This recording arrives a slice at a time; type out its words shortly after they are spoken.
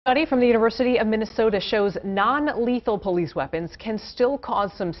A study from the University of Minnesota shows non-lethal police weapons can still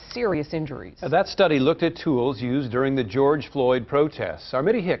cause some serious injuries. That study looked at tools used during the George Floyd protests. Our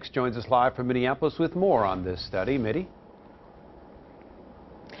Mitty Hicks joins us live from Minneapolis with more on this study. Mitty?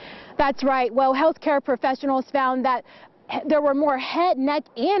 That's right. Well, healthcare professionals found that there were more head, neck,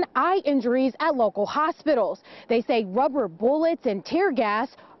 and eye injuries at local hospitals. They say rubber bullets and tear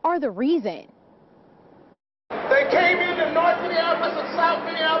gas are the reason. They came into North Minneapolis and South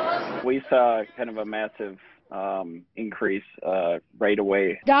Minneapolis. We saw kind of a massive increase right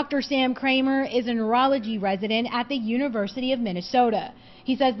away. Dr. Sam Kramer is a neurology resident at the University of Minnesota.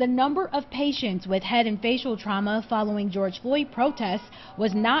 He says the number of patients with head and facial trauma following George Floyd protests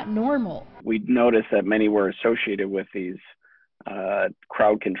was not normal. We noticed that many were associated with these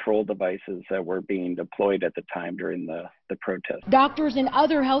crowd control devices that were being deployed at the time during the protest. Doctors and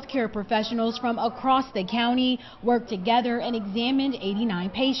other healthcare professionals from across the county worked together and examined 89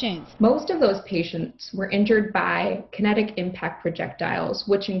 patients. Most of those patients were injured by kinetic impact projectiles,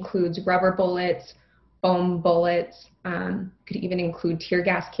 which includes rubber bullets, foam bullets, could even include tear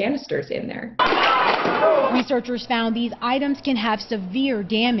gas canisters in there. Researchers found these items can have severe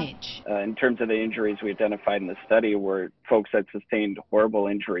damage. In terms of the injuries we identified in the study were folks that sustained horrible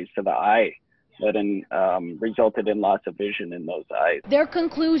injuries to the eye that resulted in loss of vision in those eyes. Their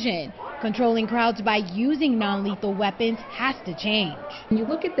conclusion, controlling crowds by using non-lethal weapons has to change. When you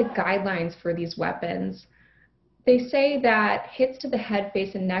look at the guidelines for these weapons, they say that hits to the head,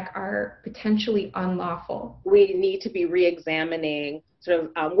 face, and neck are potentially unlawful. We need to be re-examining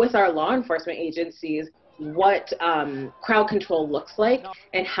sort of with our law enforcement agencies what crowd control looks like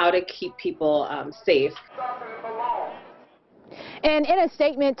and how to keep people safe. And in a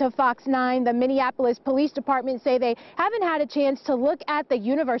statement to Fox 9, the Minneapolis Police Department say they haven't had a chance to look at the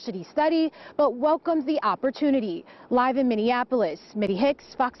university study, but welcomes the opportunity. Live in Minneapolis, Mitty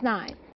Hicks, Fox 9.